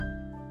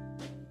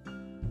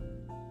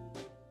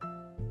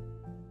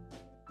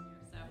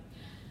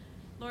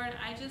Lord,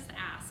 I just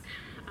ask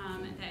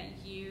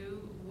that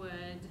you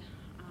would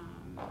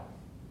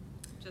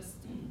just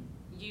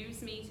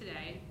use me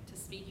today to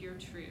speak your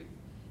truth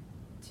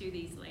to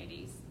these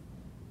ladies.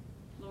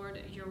 Lord,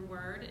 your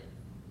word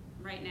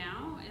right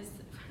now is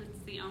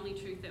it's the only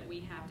truth that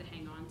we have to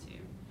hang on to.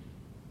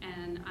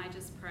 And I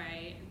just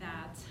pray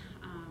that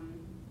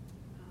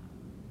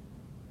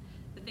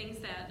the things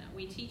that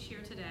we teach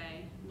here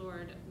today,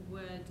 Lord,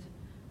 would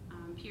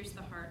pierce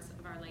the hearts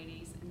of our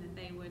ladies, and that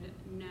they would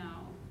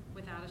know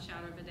without a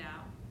shadow of a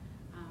doubt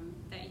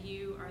that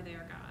you are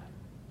their God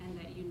and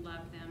that you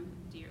love them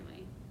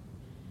dearly.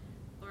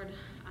 Lord,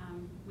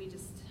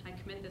 I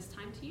commit this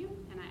time to you,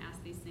 and I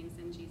ask these things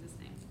in Jesus'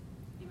 name.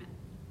 Amen.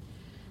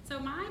 So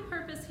my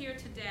purpose here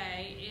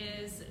today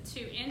is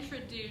to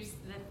introduce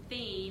the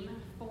theme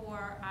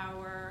for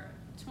our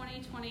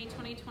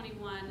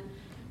 2020-2021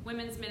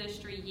 Women's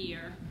Ministry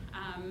Year.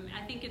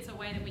 I think it's a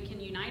way that we can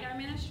unite our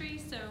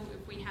ministry, so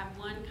if we have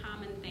one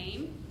common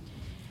theme.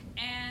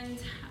 And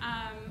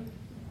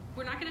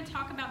we're not going to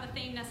talk about the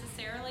theme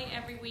necessarily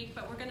every week,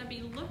 but we're going to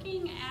be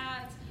looking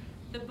at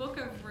the book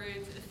of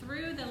Ruth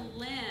through the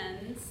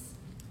lens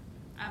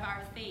of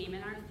our theme.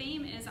 And our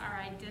theme is our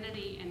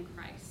identity in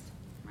Christ,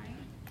 right?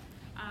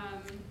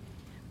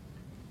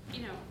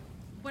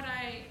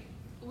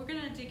 We're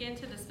going to dig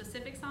into the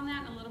specifics on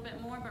that in a little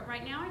bit more, but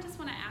right now I just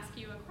want to ask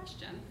you a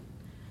question.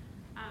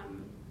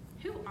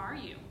 Who are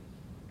you?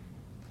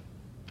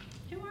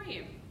 Who are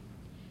you?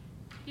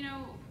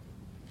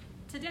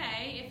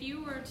 Today, if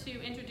you were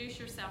to introduce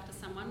yourself to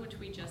someone, which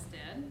we just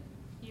did,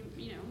 you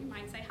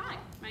might say, "Hi,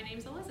 my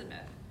name's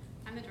Elizabeth.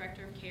 I'm the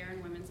Director of Care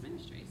in Women's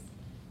Ministries,"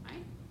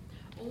 right?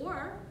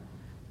 Or,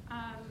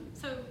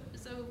 so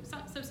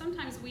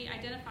sometimes we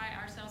identify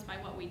ourselves by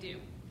what we do,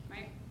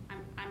 right?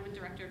 I'm a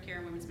Director of Care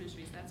in Women's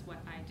Ministries. That's what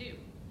I do.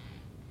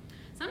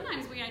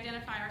 Sometimes we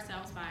identify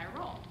ourselves by a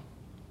role,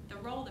 the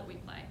role that we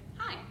play.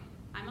 "Hi,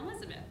 I'm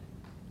Elizabeth.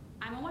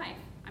 I'm a wife.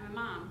 I'm a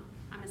mom.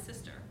 I'm a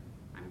sister.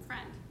 I'm a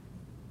friend."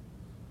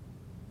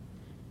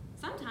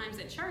 Sometimes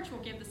at church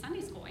we'll give the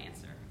Sunday school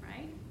answer,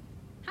 right?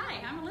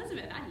 "Hi, I'm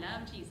Elizabeth. I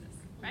love Jesus,"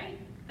 right?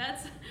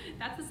 That's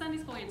the Sunday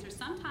school answer.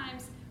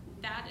 Sometimes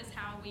that is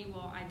how we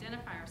will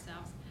identify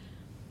ourselves.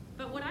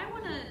 But what I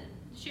want to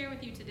share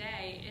with you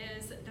today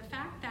is the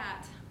fact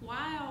that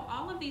while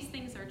all of these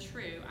things are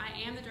true, I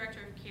am the Director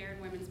of Care in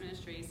Women's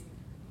Ministries,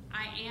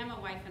 I am a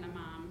wife and a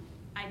mom,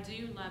 I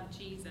do love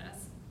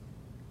Jesus,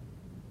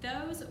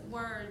 those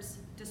words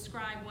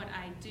describe what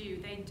I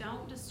do. They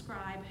don't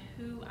describe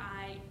who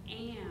I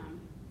am.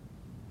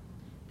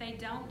 They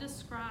don't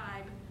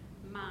describe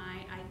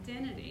my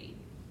identity.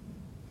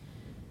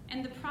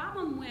 And the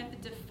problem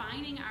with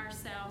defining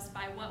ourselves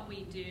by what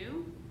we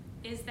do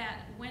is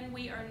that when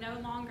we are no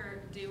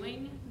longer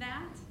doing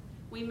that,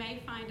 we may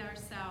find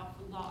ourselves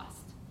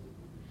lost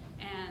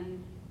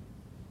and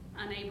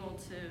unable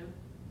to,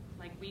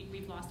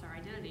 we've lost our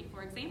identity.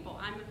 For example,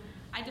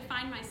 I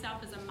define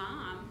myself as a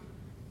mom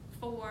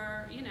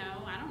for,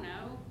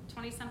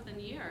 20-something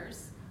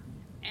years.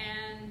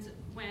 And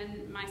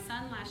when my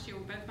son last year,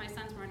 both my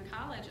sons were in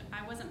college,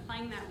 I wasn't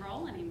playing that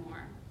role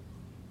anymore.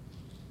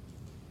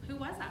 Who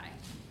was I?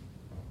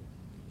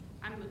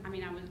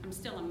 I'm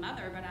still a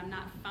mother, but I'm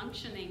not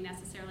functioning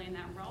necessarily in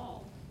that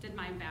role. Did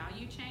my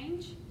value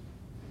change?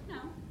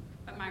 No,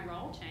 but my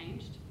role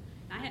changed.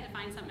 I had to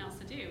find something else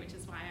to do, which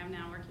is why I'm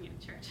now working at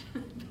church.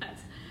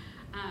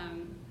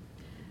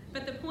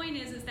 But the point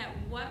is that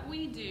what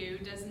we do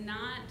does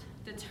not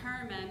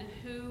determine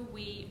who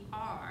we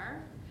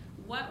are.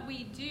 What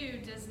we do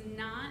does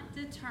not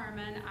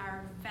determine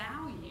our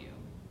value.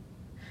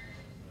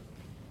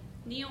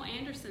 Neil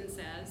Anderson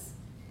says,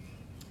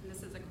 and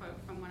this is a quote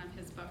from one of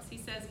his books, he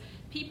says,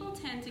 "People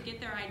tend to get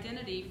their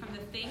identity from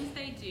the things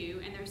they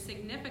do and their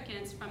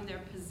significance from their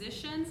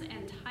positions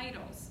and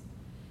titles.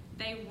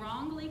 They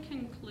wrongly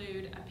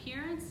conclude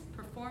appearance,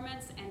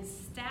 performance, and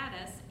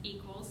status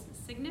equals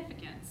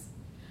significance.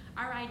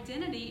 Our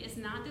identity is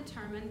not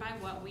determined by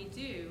what we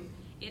do.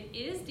 It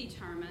is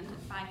determined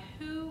by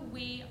who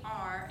we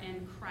are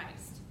in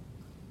Christ.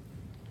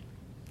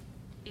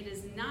 It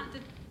is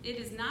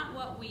not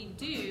what we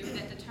do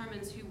that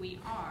determines who we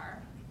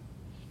are.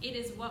 It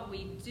is what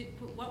we do.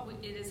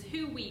 It is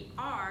who we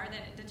are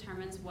that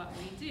determines what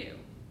we do."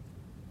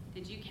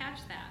 Did you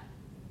catch that?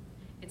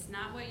 It's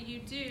not what you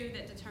do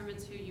that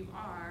determines who you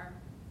are.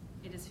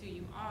 It is who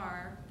you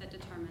are that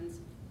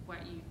determines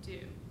what you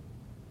do.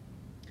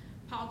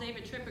 Paul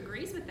David Tripp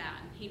agrees with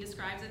that. He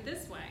describes it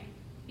this way.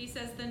 He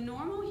says, "The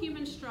normal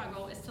human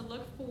struggle is to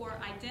look for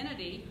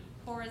identity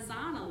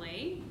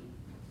horizontally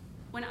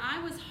when I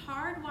was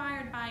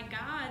hardwired by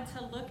God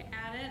to look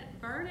at it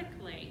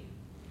vertically.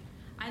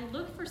 I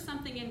look for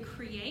something in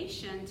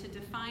creation to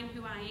define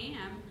who I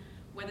am,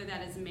 whether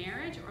that is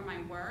marriage or my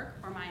work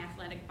or my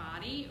athletic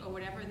body or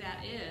whatever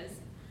that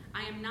is.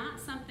 I am not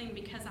something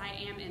because I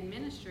am in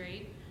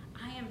ministry.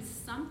 I am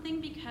something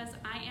because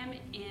I am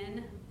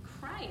in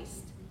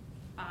Christ."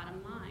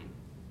 Bottom line.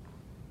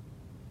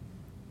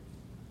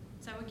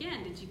 So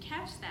again, did you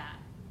catch that?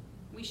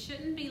 We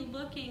shouldn't be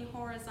looking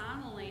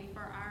horizontally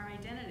for our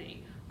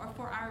identity or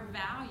for our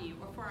value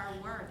or for our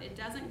worth. It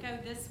doesn't go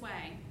this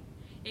way.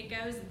 It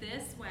goes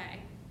this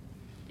way.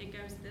 It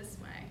goes this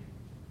way.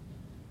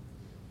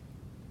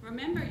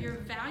 Remember, your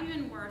value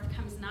and worth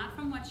comes not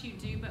from what you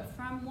do, but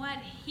from what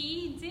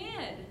he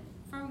did,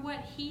 from what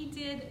he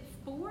did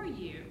for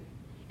you.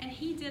 And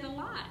he did a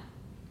lot.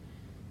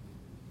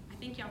 I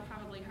think y'all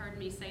probably heard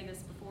me say this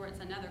before. It's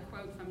another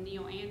quote from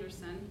Neil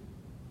Anderson.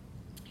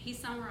 He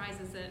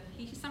summarizes it.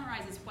 He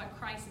summarizes what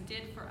Christ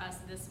did for us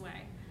this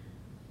way.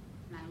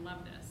 And I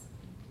love this.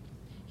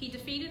 He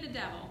defeated the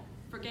devil,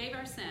 forgave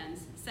our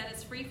sins, set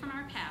us free from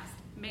our past,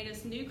 made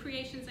us new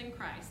creations in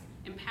Christ,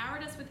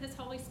 empowered us with his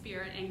Holy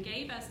Spirit, and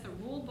gave us the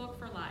rule book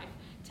for life,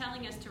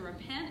 telling us to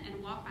repent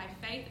and walk by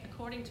faith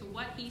according to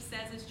what he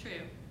says is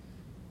true.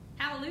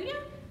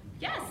 Hallelujah?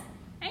 Yes.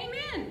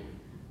 Amen.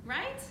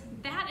 Right?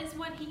 That is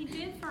what he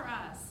did for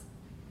us.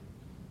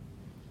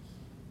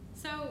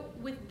 So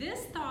with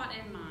this thought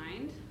in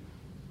mind,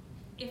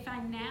 if I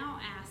now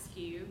ask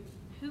you,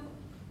 who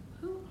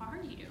are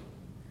you?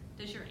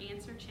 Does your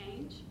answer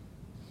change?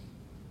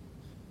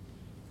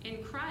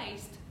 In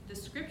Christ, the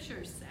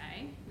scriptures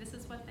say, this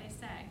is what they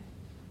say.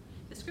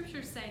 The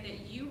scriptures say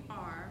that you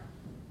are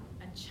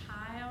a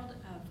child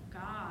of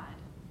God.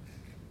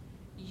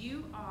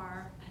 You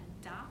are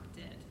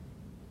adopted.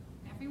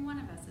 Every one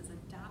of us is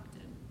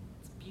adopted.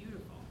 It's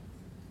beautiful.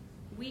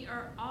 We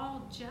are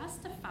all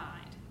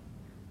justified.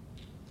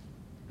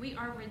 We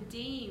are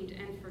redeemed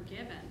and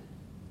forgiven.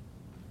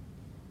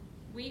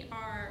 We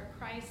are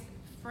Christ's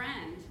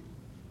friend.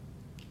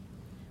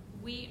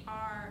 We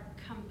are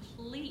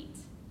complete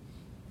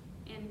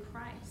in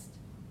Christ.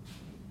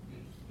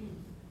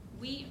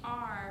 We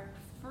are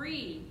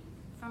free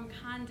from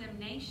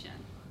condemnation.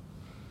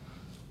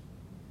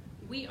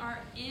 We are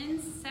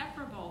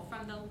inseparable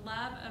from the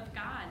love of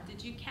God.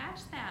 Did you catch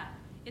that?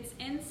 It's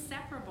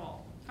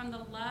inseparable from the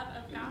love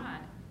of God.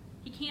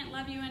 He can't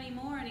love you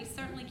anymore, and he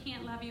certainly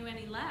can't love you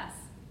any less.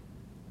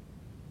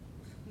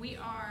 We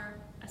are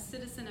a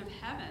citizen of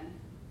heaven.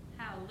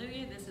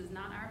 Hallelujah, this is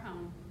not our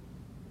home.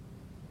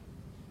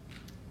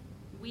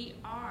 We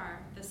are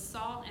the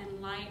salt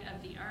and light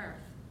of the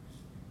earth.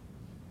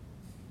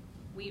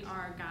 We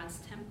are God's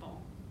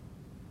temple.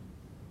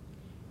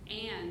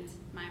 And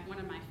one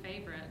of my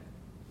favorite,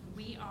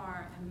 we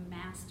are a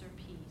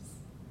masterpiece.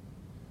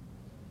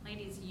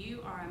 Ladies,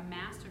 you are a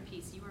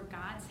masterpiece. You are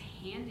God's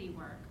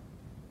handiwork.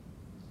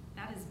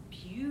 That is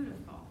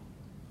beautiful.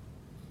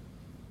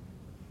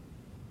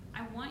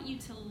 I want you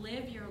to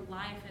live your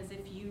life as if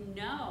you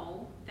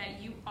know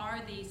that you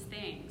are these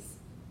things.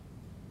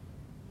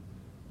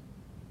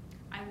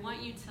 I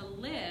want you to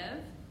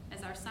live,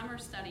 as our summer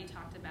study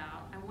talked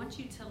about, I want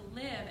you to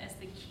live as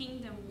the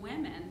kingdom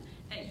women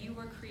that you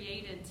were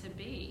created to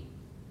be.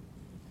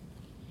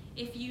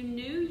 If you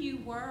knew you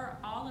were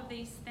all of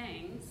these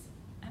things,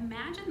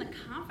 imagine the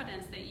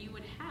confidence that you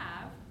would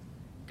have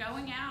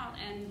going out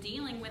and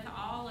dealing with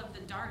all of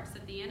the darts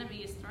that the enemy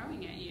is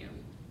throwing at you.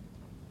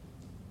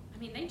 I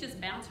mean, they just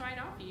bounce right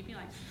off you. You'd be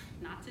like,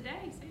 not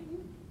today,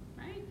 Satan,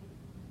 right?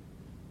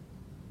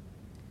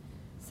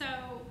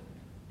 So,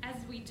 as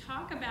we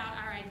talk about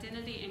our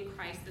identity in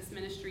Christ this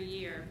ministry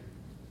year,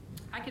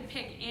 I could have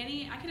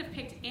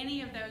picked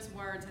any of those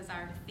words as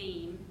our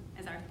theme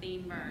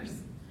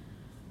verse.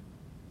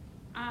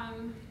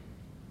 And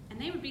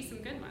they would be some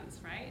good ones,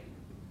 right?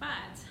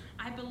 But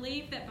I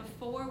believe that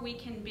before we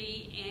can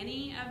be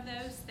any of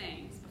those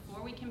things,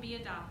 before we can be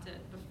adopted,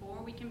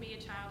 before we can be a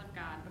child of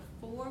God,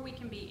 before we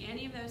can be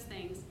any of those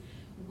things,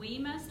 we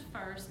must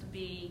first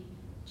be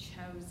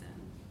chosen.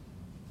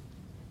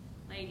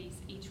 Ladies,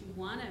 each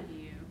one of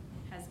you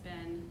has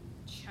been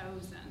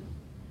chosen.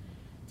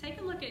 Take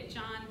a look at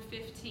John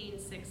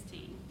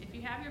 15:16. If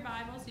you have your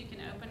Bibles, you can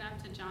open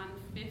up to John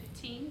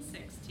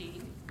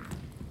 15:16.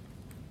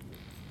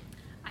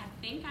 I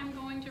think I'm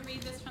going to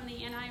read this from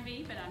the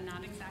NIV, but I'm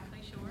not exactly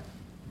sure.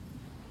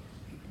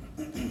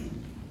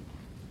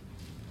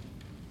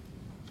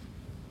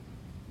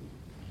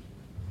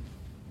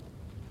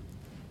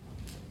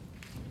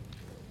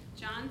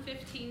 John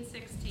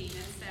 15:16,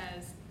 it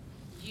says,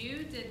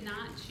 "You did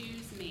not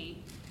choose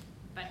me,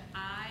 but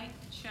I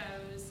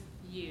chose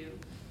you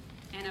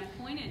and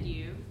appointed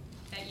you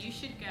that you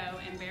should go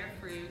and bear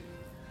fruit,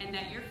 and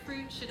that your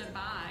fruit should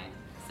abide,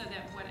 so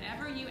that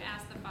whatever you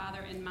ask the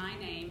Father in my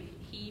name,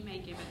 he may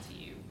give it to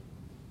you."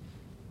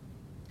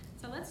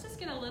 So let's just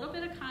get a little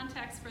bit of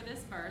context for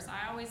this verse.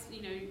 I always,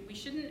 we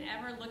shouldn't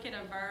ever look at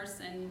a verse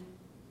and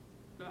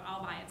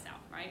all by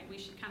itself, right? We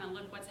should kind of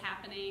look what's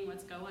happening,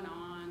 what's going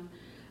on.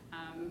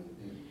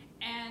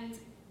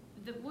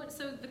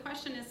 So the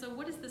question is, so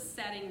what is the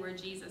setting where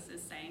Jesus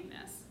is saying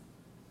this?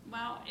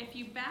 Well, if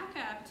you back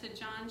up to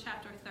John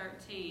chapter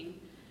 13,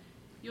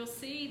 you'll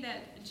see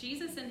that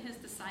Jesus and his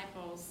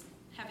disciples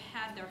have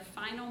had their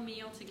final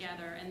meal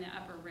together in the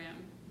upper room.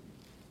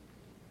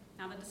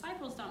 Now, the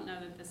disciples don't know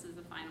that this is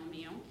the final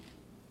meal,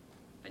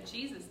 but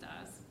Jesus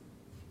does.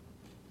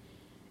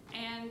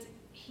 And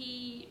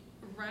he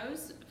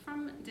rose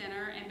from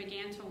dinner and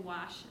began to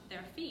wash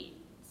their feet.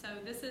 So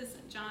this is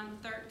John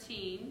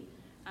 13,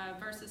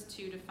 verses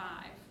 2 to 5.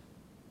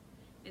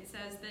 It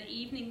says, the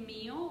evening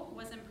meal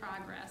was in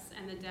progress,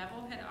 and the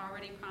devil had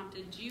already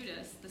prompted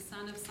Judas, the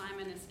son of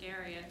Simon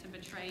Iscariot, to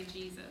betray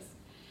Jesus.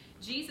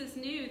 Jesus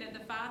knew that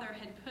the Father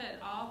had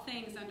put all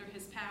things under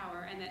his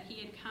power, and that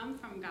he had come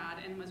from God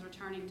and was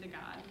returning to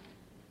God.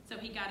 So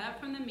he got up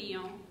from the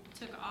meal,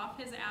 took off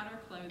his outer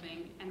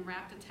clothing, and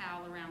wrapped a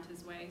towel around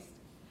his waist.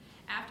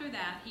 After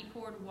that, he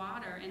poured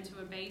water into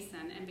a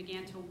basin and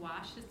began to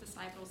wash his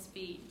disciples'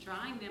 feet,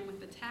 drying them with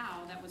the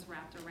towel that was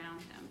wrapped around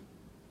him.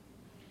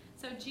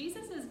 So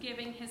Jesus is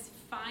giving his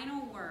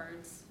final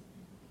words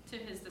to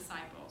his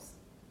disciples,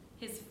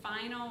 his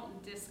final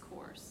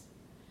discourse.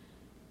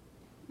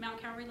 Mount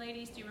Calvary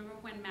ladies, do you remember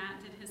when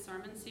Matt did his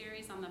sermon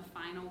series on the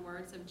final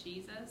words of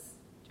Jesus?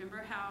 Do you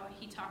remember how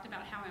he talked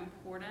about how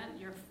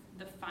important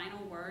the final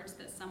words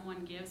that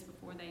someone gives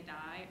before they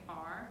die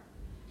are?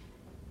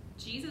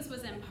 Jesus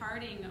was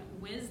imparting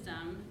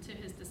wisdom to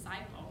his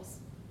disciples.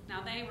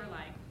 Now they were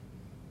like,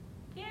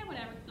 yeah,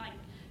 whatever, like,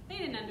 they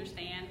didn't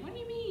understand. What do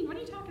you mean? What are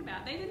you talking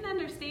about? They didn't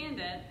understand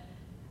it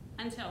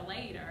until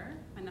later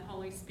when the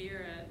Holy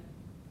Spirit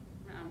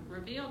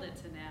revealed it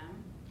to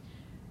them.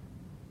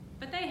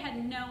 But they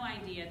had no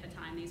idea at the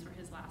time these were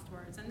his last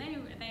words, and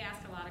they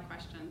asked a lot of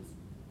questions.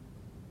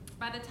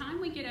 By the time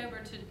we get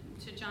over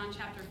to John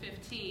chapter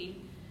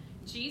 15,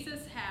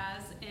 Jesus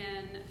has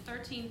in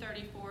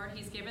 13:34,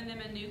 he's given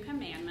them a new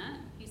commandment.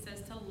 He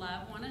says to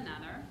love one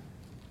another.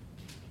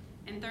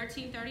 In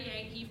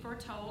 13:38, he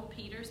foretold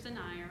Peter's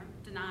denial.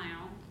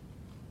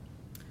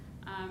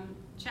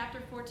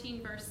 Chapter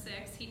 14, verse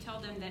 6, he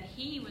told them that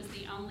he was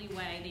the only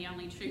way, the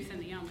only truth,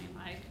 and the only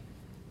life.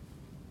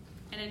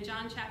 And in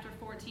John chapter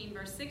 14,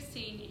 verse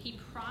 16, he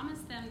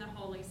promised them the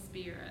Holy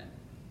Spirit.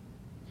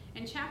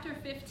 And chapter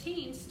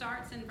 15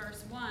 starts in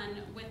verse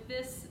 1 with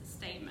this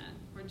statement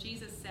where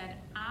Jesus said,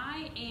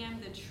 I am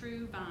the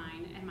true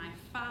vine, and my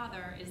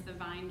Father is the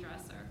vine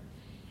dresser.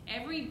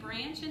 Every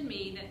branch in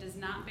me that does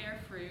not bear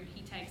fruit,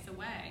 he takes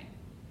away.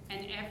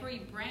 And every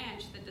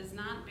branch that does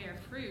not bear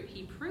fruit,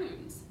 he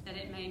prunes, that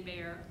it may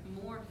bear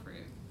more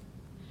fruit.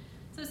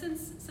 So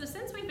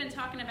since we've been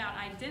talking about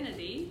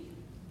identity,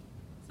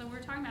 so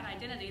we're talking about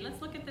identity,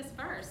 let's look at this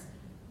verse.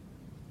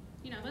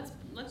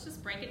 Let's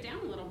just break it down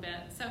a little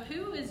bit. So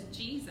who is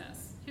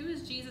Jesus? Who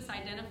is Jesus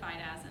identified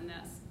as in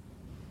this?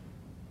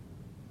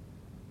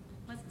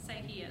 Let's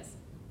say he is.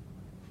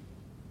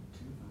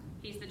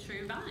 He's the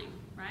true vine,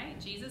 right?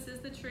 Jesus is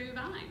the true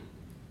vine.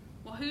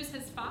 Well, who's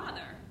his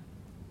father?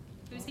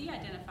 Who's he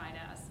identified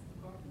as?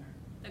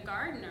 The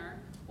gardener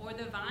or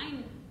the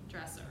vine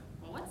dresser.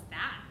 Well, what's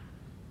that?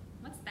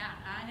 What's that?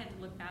 I had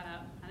to look that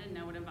up. I didn't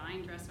know what a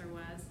vine dresser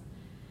was.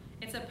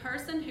 It's a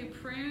person who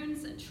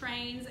prunes,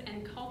 trains,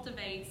 and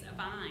cultivates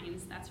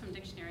vines. That's from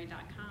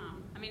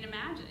dictionary.com. I mean,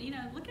 imagine,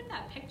 look at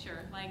that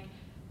picture. Like,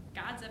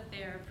 God's up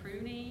there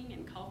pruning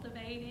and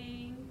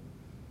cultivating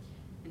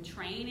and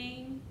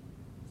training.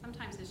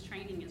 Sometimes his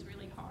training is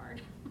really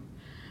hard.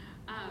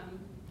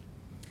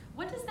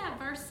 What does that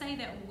verse say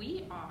that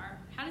we are?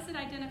 How does it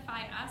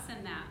identify us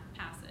in that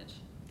passage?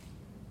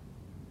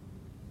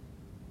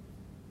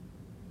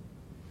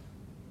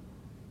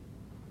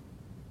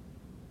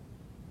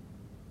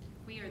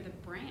 We are the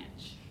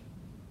branch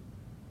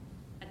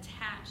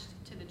attached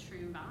to the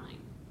true vine.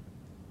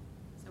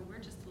 So we're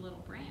just a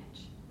little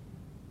branch.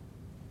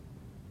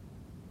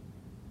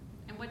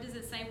 And what does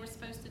it say we're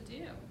supposed to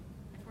do?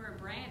 If we're a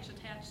branch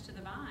attached to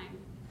the vine,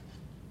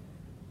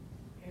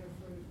 Bear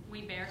fruit.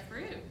 we bear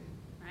fruit,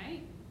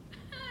 right?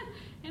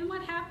 And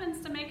what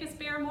happens to make us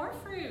bear more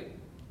fruit?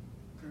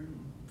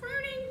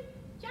 Pruning.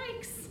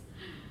 Yikes.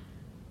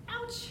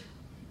 Ouch.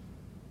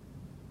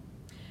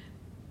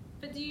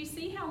 But do you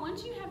see how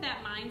once you have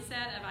that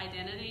mindset of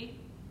identity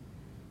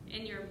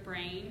in your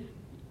brain,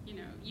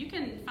 you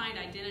can find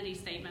identity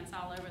statements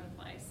all over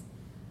the place.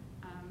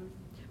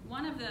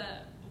 One of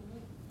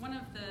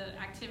the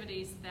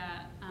activities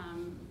that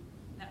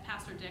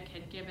Pastor Dick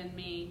had given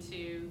me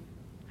to,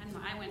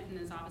 I went in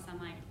his office. I'm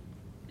like,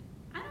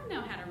 I don't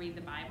know how to read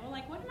the Bible.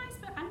 Like, what am I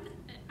supposed?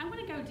 I want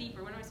to go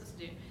deeper. What am I supposed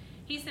to do?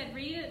 He said,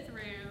 read it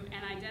through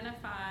and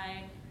identify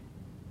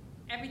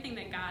everything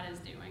that God is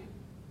doing.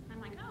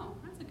 I'm like, oh,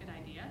 that's a good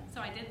idea. So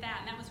I did that,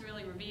 and that was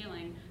really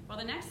revealing. Well,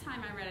 the next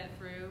time I read it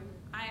through,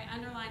 I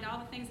underlined all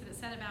the things that it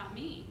said about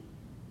me.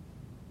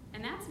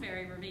 And that's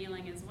very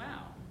revealing as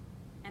well.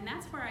 And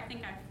that's where I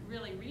think I've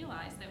really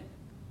realized that,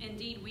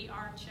 indeed, we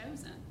are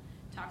chosen.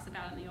 It talks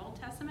about it in the Old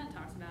Testament,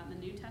 talks about it in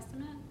the New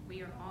Testament.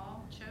 We are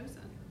all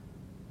chosen.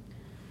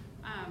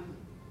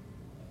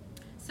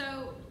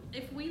 So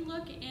if we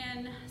look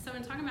in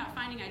talking about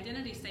finding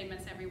identity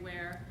statements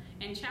everywhere,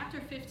 in chapter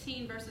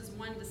 15, verses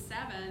 1 to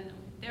 7,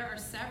 there are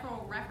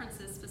several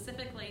references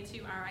specifically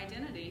to our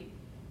identity.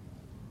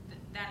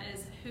 That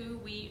is who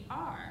we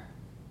are.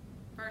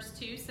 Verse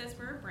 2 says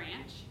we're a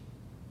branch.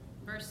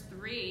 Verse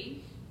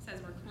 3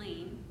 says we're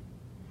clean.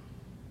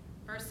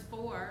 Verse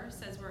 4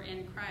 says we're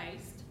in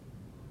Christ.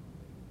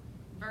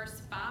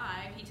 Verse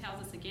 5, he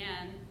tells us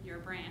again, you're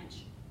a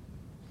branch.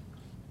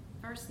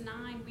 Verse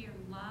 9, we are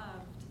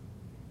loved.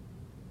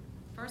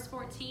 Verse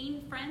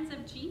 14, friends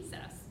of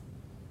Jesus.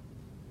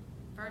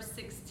 Verse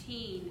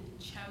 16,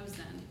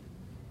 chosen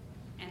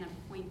and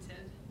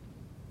appointed.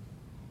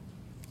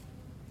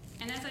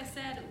 And as I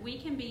said, we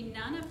can be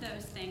none of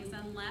those things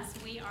unless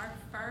we are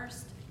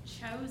first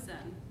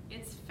chosen.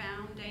 It's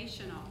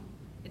foundational.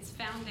 It's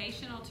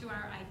foundational to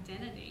our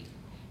identity.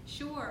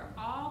 Sure,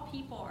 all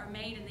people are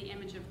made in the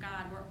image of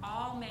God. We're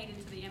all made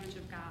into the image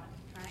of God,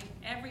 right?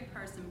 Every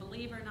person,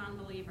 believer,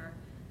 non-believer,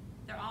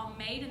 they're all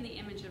made in the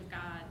image of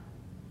God.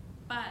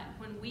 But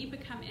when we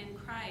become in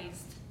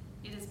Christ,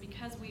 it is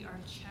because we are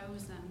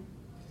chosen.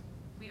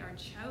 We are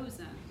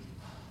chosen.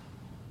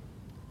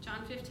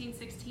 John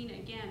 15:16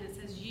 again, it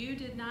says, you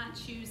did not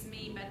choose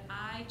me, but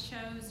I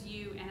chose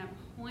you and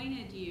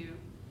appointed you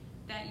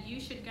that you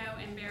should go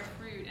and bear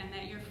fruit and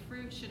that your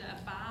fruit should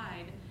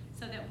abide,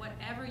 so that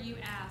whatever you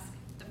ask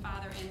the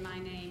Father in my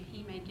name,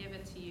 he may give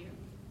it to you.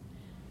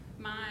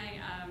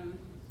 My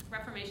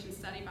Reformation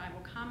Study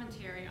Bible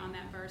commentary on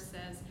that verse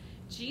says,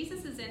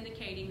 Jesus is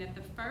indicating that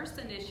the first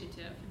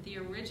initiative, the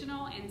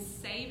original and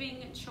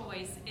saving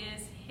choice,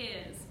 is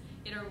his.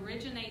 It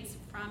originates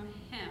from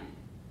him.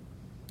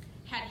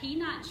 Had he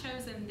not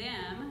chosen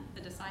them,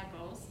 the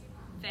disciples,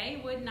 they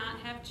would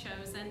not have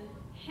chosen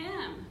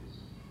him.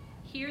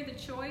 Here, the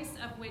choice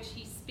of which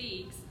he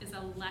speaks is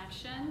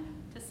election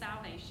to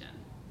salvation.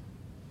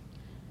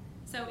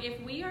 So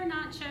if we are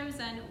not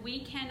chosen,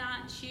 we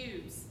cannot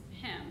choose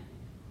him.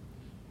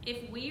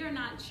 If we are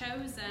not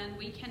chosen,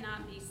 we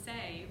cannot be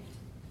saved.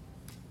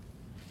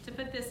 To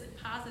put this in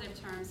positive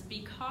terms,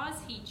 because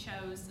he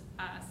chose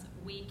us,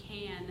 we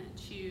can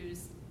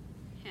choose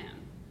him.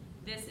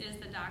 This is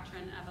the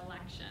doctrine of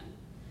election.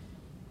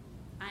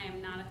 I am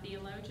not a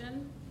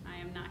theologian.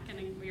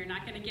 We are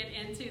not going to get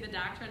into the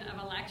doctrine of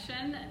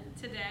election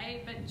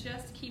today, but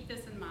just keep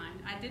this in mind.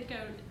 I did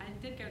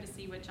go to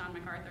see what John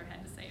MacArthur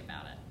had to say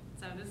about it.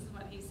 So this is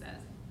what he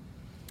says.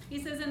 He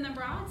says, in the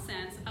broad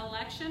sense,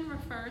 election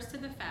refers to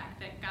the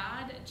fact that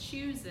God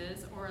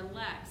chooses or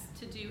elects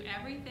to do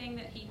everything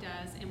that he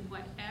does in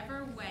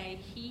whatever way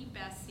he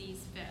best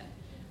sees fit.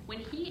 When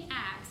he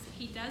acts,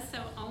 he does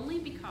so only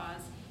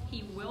because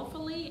he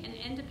willfully and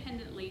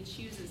independently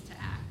chooses to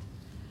act,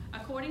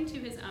 according to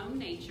his own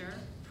nature,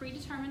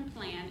 predetermined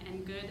plan,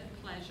 and good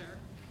pleasure.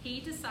 He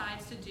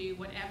decides to do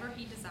whatever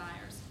he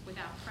desires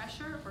without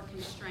pressure or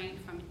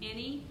constraint from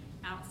any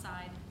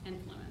outside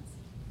influence.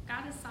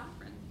 God is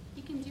sovereign.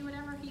 He can do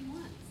whatever he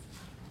wants.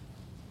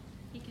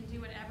 He can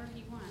do whatever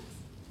he wants.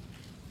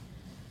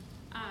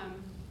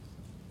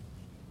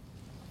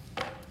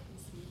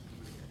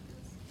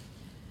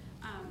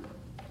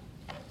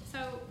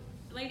 So,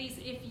 ladies,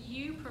 if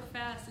you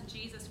profess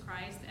Jesus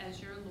Christ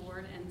as your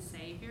Lord and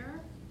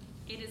Savior,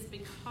 it is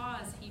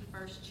because he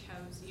first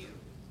chose you.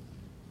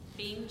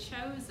 Being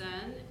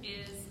chosen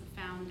is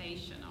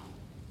foundational.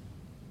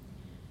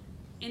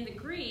 In the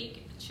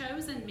Greek,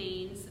 chosen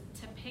means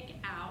to pick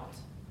out,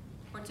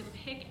 or to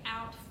pick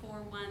out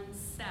for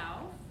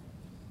oneself,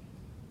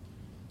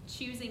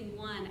 choosing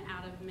one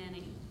out of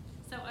many.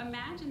 So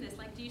imagine this,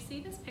 like, do you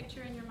see this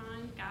picture in your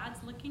mind?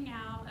 God's looking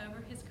out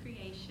over his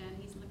creation.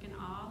 He's looking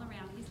all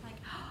around. He's like,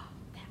 oh,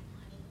 that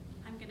one.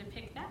 I'm going to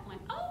pick that one.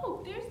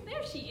 Oh,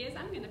 there she is.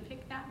 I'm going to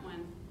pick that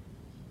one.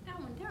 That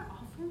one, they're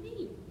all for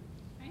me,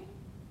 right?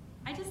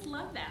 I just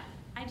love that.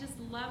 I just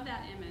love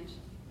that image.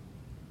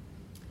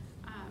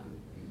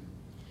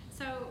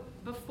 So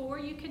before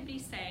you could be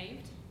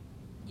saved,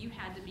 you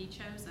had to be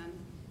chosen.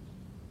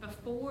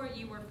 Before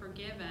you were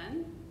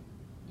forgiven,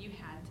 you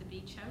had to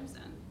be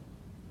chosen.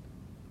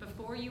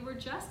 Before you were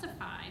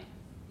justified,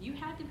 you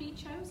had to be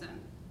chosen.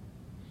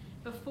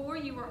 Before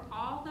you were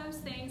all those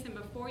things and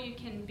before you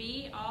can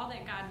be all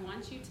that God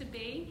wants you to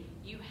be,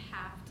 you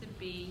have to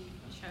be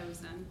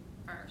chosen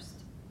first.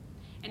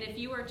 And if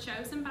you are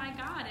chosen by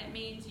God, it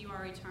means you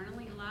are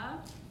eternally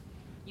loved.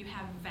 You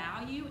have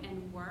value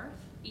and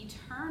worth,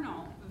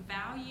 eternal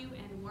value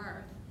and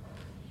worth.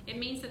 It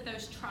means that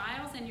those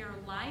trials in your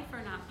life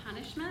are not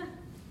punishment,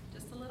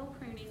 just a little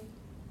pruning,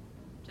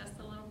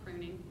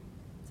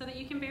 so that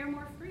you can bear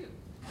more fruit.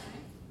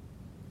 Right?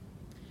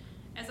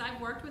 As I've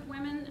worked with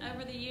women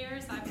over the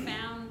years, I've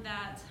found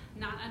that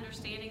not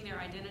understanding their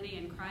identity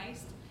in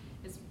Christ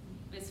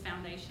is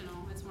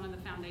foundational. It's one of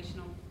the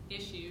foundational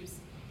issues.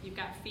 You've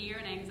got fear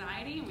and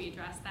anxiety, and we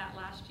addressed that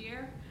last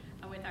year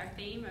with our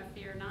theme of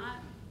fear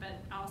not,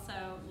 but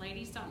also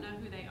ladies don't know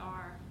who they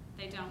are.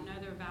 They don't know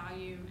their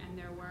value and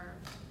their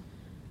worth.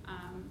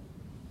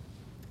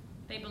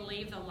 They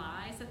believe the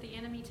lies that the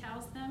enemy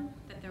tells them,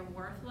 that they're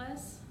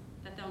worthless,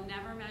 that they'll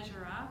never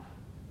measure up.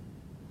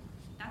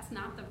 That's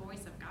not the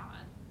voice of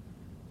God.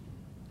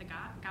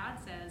 God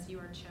says, you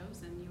are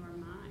chosen, you are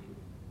mine.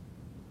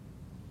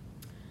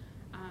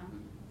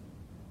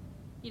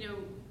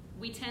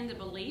 We tend to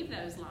believe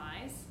those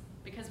lies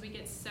because we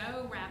get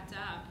so wrapped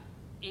up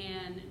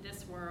in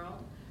this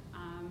world.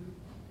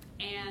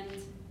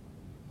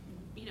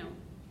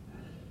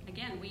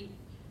 Again,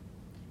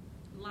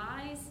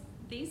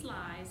 these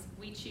lies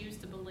we choose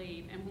to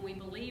believe, and when we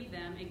believe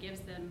them, it gives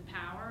them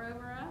power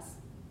over us.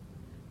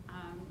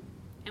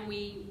 And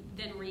we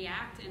then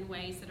react in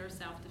ways that are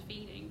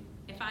self-defeating.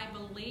 If I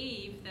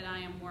believe that I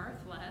am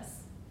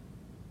worthless,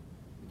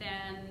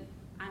 then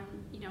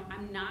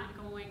I'm not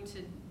going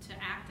to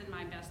act in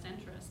my best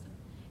interest.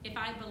 If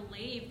I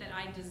believe that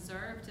I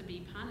deserve to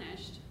be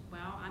punished,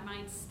 well, I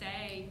might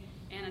stay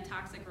in a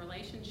toxic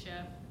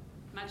relationship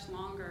much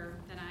longer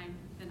than I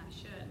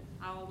should.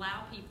 I'll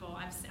allow people.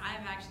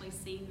 I've actually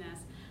seen this.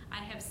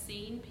 I have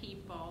seen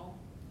people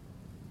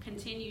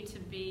continue to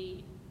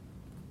be,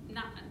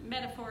 not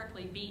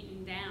metaphorically,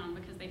 beaten down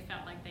because they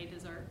felt like they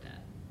deserved it.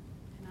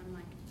 And I'm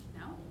like,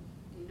 no.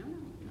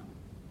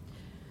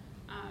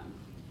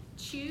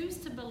 Choose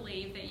to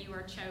believe that you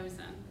are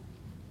chosen.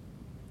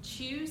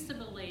 Choose to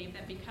believe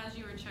that because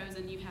you are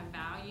chosen, you have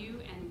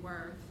value and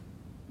worth.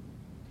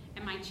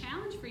 And my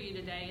challenge for you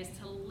today is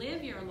to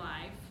live your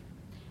life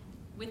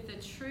with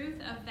the truth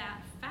of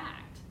that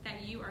fact,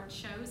 that you are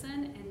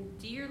chosen and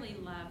dearly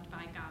loved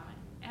by God.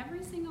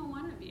 Every single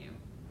one of you.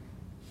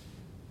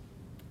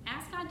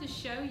 Ask God to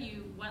show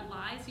you what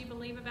lies you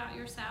believe about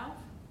yourself.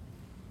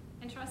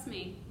 And trust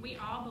me, we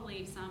all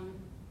believe some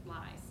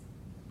lies.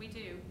 We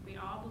do. We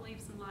all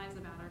believe some lies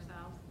about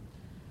ourselves.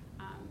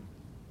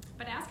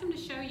 But ask Him to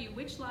show you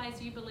which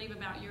lies you believe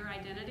about your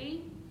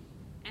identity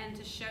and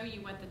to show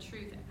you what the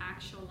truth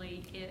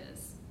actually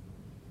is.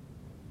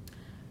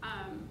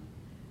 And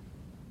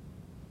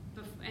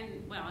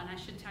I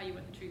should tell you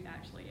what the truth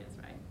actually is,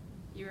 right?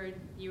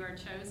 You are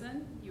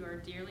chosen. You are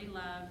dearly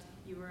loved.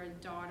 You are a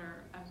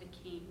daughter of the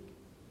King.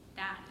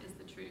 That is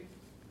the truth.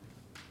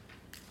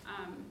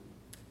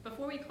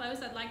 Before we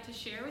close, I'd like to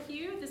share with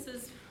you,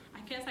 I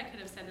guess I could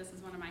have said this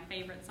is one of my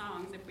favorite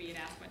songs if we had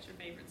asked what's your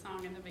favorite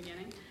song in the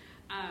beginning.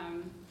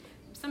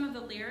 Some of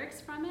the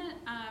lyrics from it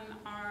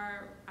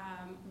are,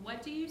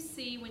 what do you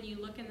see when you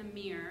look in the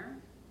mirror?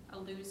 A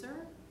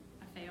loser?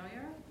 A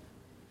failure?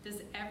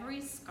 Does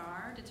every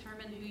scar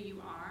determine who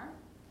you are?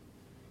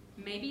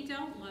 Maybe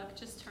don't look,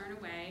 just turn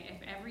away.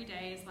 If every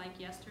day is like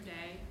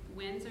yesterday,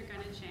 winds are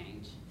going to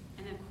change.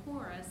 And the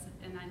chorus,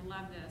 and I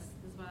love this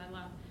is what I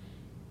love.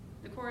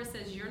 The chorus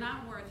says, you're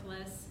not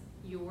worthless,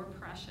 you're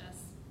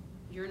precious.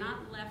 You're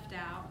not left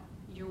out,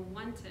 you're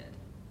wanted.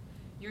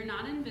 You're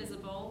not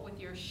invisible with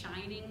your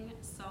shining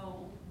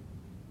soul.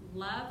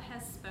 Love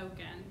has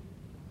spoken,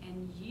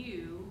 and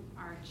you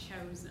are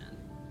chosen.